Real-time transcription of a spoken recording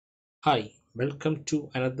Hi, welcome to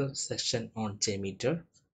another section on JMeter.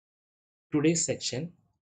 Today's section,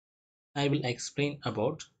 I will explain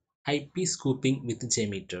about IP scooping with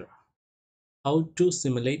JMeter, how to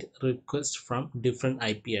simulate requests from different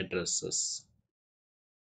IP addresses.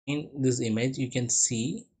 In this image, you can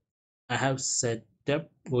see I have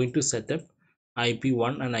going to set up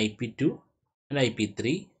IP1 and IP2 and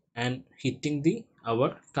IP3 and hitting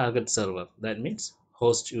our target server. That means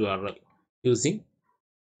host URL using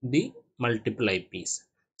the multiple IPs.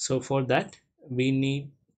 So for that we need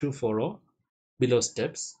to follow below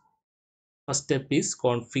steps. First step is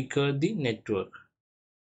configure the network.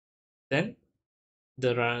 Then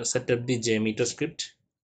set up the JMeter script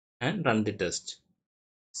and run the test.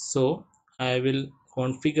 So I will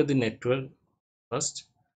configure the network first.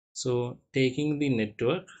 So taking the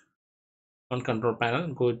network on control panel,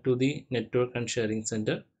 go to the network and sharing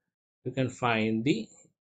center. You can find the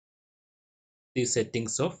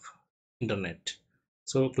settings of internet.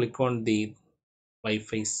 So click on the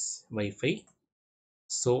Wi-Fi.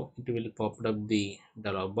 So it will pop up the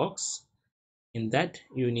dialog box. In that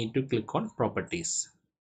you need to click on properties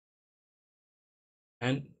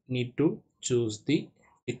and need to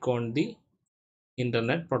click on the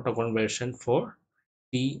internet protocol version for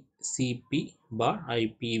TCP bar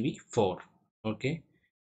IPv4. Okay,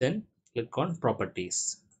 then click on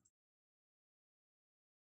properties.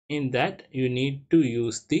 In that you need to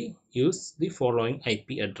use the following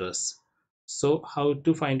IP address. So how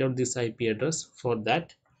to find out this IP address? For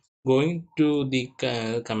that, going to the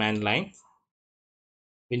command line,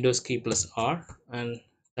 Windows key plus R, and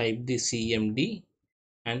type the CMD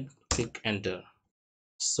and click enter.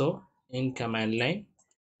 So in command line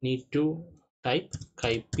need to type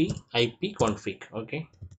ipconfig. Okay,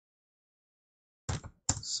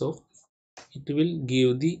 so it will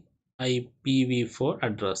give the IPv4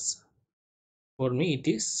 address. For me it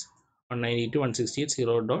is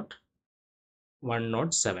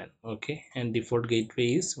 192.168.0.107. Okay, and default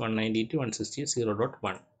gateway is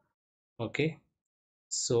 192.168.0.1. Okay,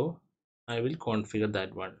 so I will configure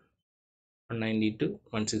that one.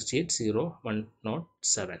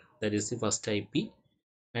 192.168.0.107, that is the first IP,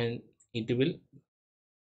 and it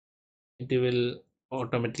will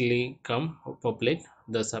automatically come populate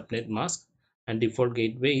the subnet mask, and default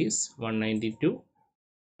gateway is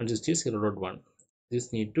 192.168.0.1.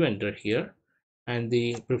 This need to enter here, and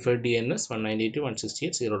the preferred DNS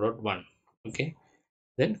 192.168.0.1. Okay,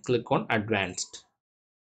 then click on advanced.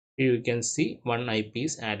 Here you can see one IP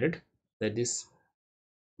is added, that is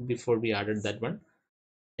before we added that one.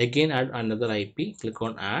 Again add another IP, click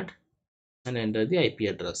on add and enter the IP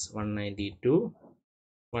address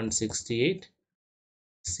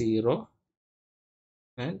 192.168.0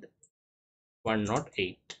 and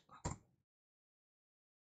 108.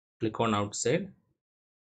 Click on outside,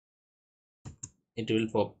 it will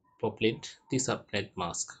populate the subnet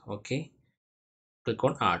mask. Okay, click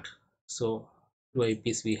on add. So two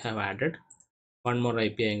IPs we have added, one more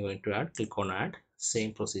IP I am going to add. Click on add,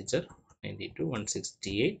 same procedure,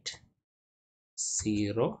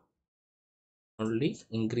 192.168.0, only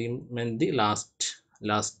increment the last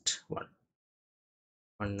one,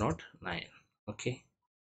 109. Okay,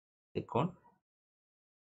 click on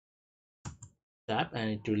tab and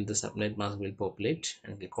it will, the subnet mask will populate,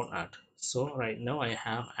 and click on add. So right now I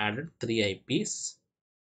have added three IPs.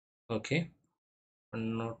 Okay,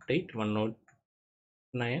 108,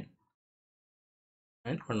 109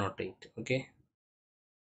 and 108. Okay,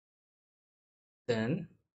 then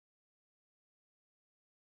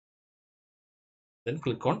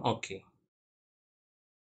click on OK.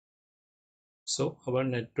 So our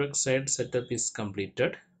network side setup is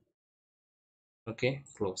completed. Okay,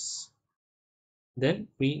 close. Then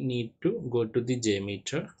we need to go to the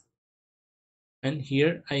JMeter, and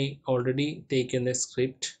here I already taken a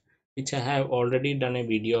script which I have already done a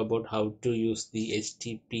video about how to use the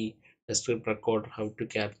HTTP script record, how to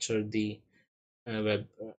capture the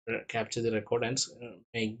capture the record and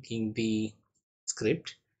making the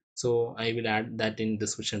script. So I will add that in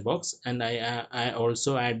description box, and I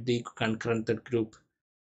also add the concurrent group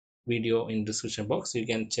video in description box. You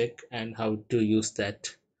can check and how to use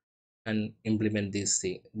that and implement this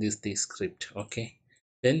script. Okay,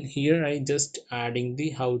 then here I just adding the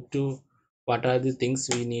how to, what are the things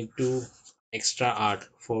we need to extra add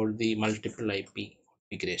for the multiple IP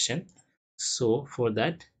configuration. So for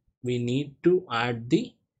that we need to add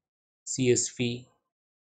the CSV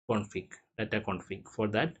config, data config. For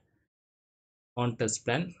that, on test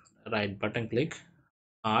plan, right button click,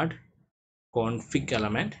 add config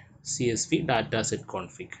element CSV dataset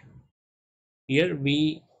config. Here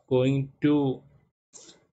we going to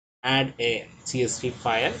add a CSV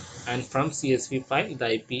file, and from CSV file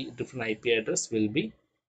the IP different IP address will be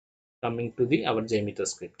coming to the our JMeter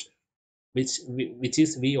script, which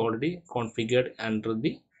is we already configured under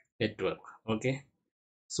the network. Okay,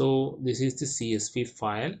 so this is the CSV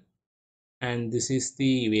file, and this is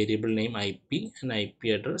the variable name IP and IP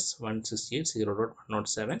address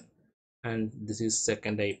 168.0.107, and this is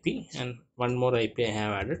second IP, and one more IP I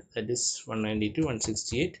have added, that is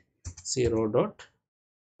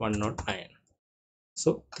 192.168.0.109.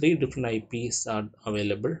 So three different IPs are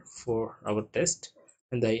available for our test,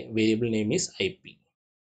 and the variable name is IP.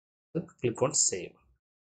 So click on save.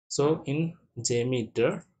 So in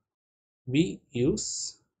JMeter we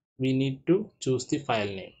need to choose the file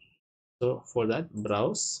name. So for that,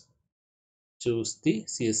 browse, choose the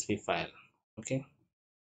CSV file. Okay,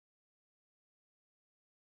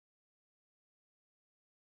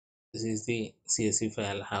 this is the CSV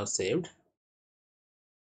file I have saved.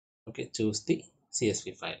 Okay, choose the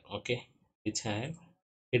CSV file. Okay, which I have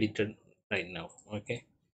edited right now. Okay,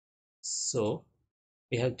 so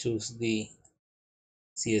we have choose the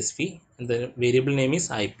CSV, and the variable name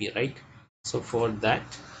is IP, right? So for that,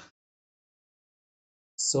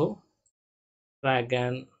 so drag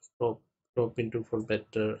and drop into for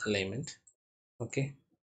better alignment. Okay,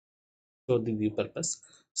 for the view purpose.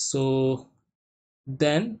 So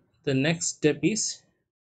then the next step is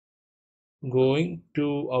going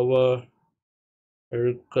to our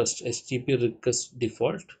request HTTP request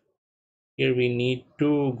default. Here we need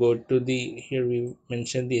to go to the, here we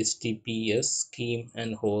mention the HTTPS scheme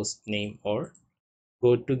and host name, or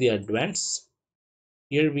go to the advanced.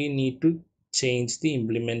 Here we need to change the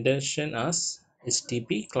implementation as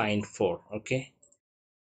HTTP client 4. Okay,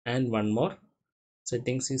 and one more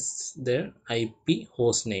settings is there, IP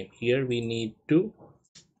host name. Here we need to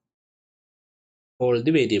hold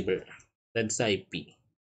the variable, that's IP.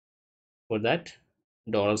 For that,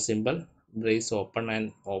 dollar symbol, brace open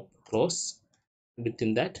and close.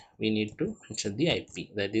 Within that we need to mention the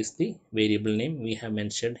IP, that is the variable name we have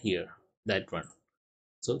mentioned here, that one.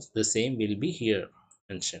 So the same will be here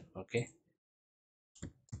mentioned. Okay,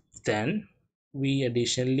 then we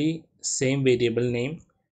additionally same variable name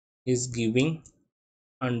is giving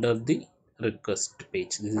under the request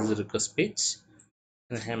page. This is the request page,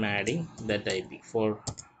 and I am adding that IP. For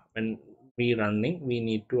when we running, we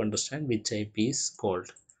need to understand which IP is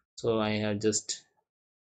called, so I have just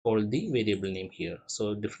called the variable name here.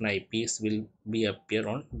 So different IPs will be appear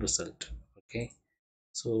on result. Okay,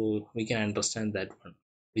 so we can understand that one,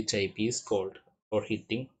 which IP is called for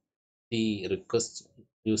hitting the request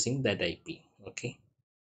using that IP. Okay,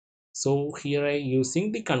 so here I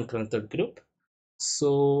using the concurrent thread group.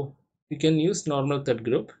 So you can use normal thread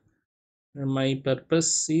group. My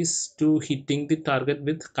purpose is to hitting the target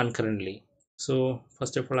with concurrently. So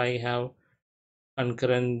first of all, I have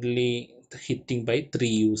concurrently hitting by 3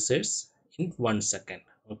 users in 1 second.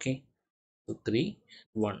 Okay, so 3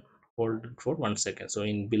 1, hold it for 1 second. So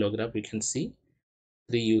in below graph we can see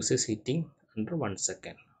 3 users hitting under 1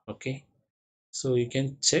 second. Okay, so you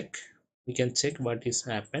can check, we can check what is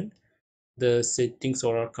happened. The settings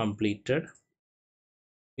all are completed.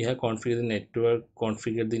 We have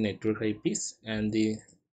configured the network IPs, and the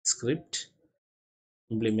script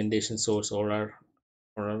implementation source all are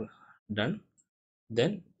done.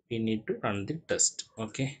 Then we need to run the test.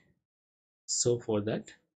 Okay, so for that,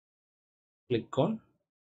 click on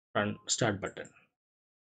run start button.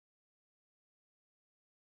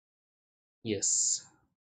 Yes,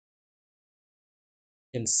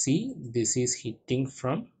 you can see this is hitting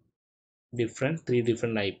from three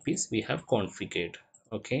different IPs we have configured.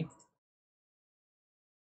 Okay,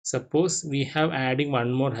 suppose we have adding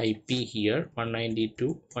one more IP here,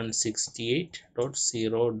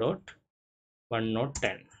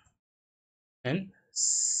 192.168.0.1010, and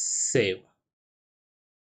save.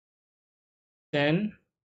 Then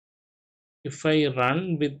if I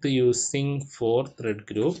run with using for thread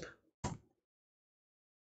group,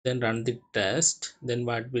 then run the test, then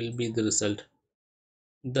what will be the result?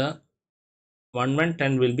 The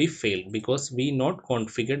 1110 will be failed because we not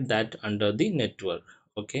configured that under the network.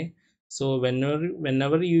 Okay, so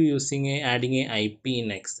whenever you using adding a IP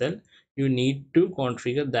in Excel, you need to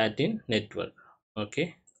configure that in network.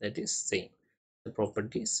 Okay, that is same the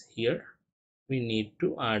properties here. We need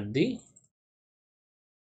to add the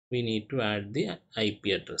IP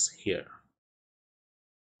address here.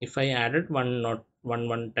 If I added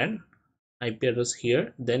 1110 IP address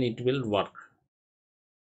here, then it will work.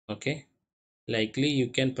 Okay, likely you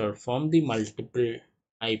can perform the multiple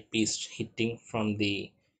IPs hitting from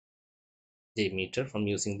the JMeter, from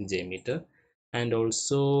using the JMeter. And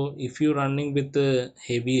also if you're running with a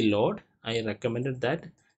heavy load, I recommended that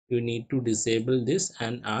you need to disable this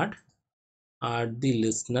and add the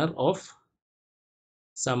listener of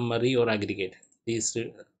summary or aggregate. These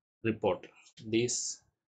report, these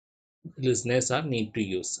listeners are need to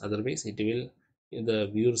use, otherwise it will, the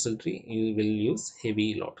view result tree you will use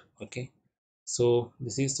heavy load. Okay, so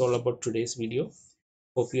this is all about today's video.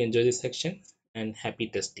 Hope you enjoy this section and happy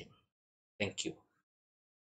testing. Thank you.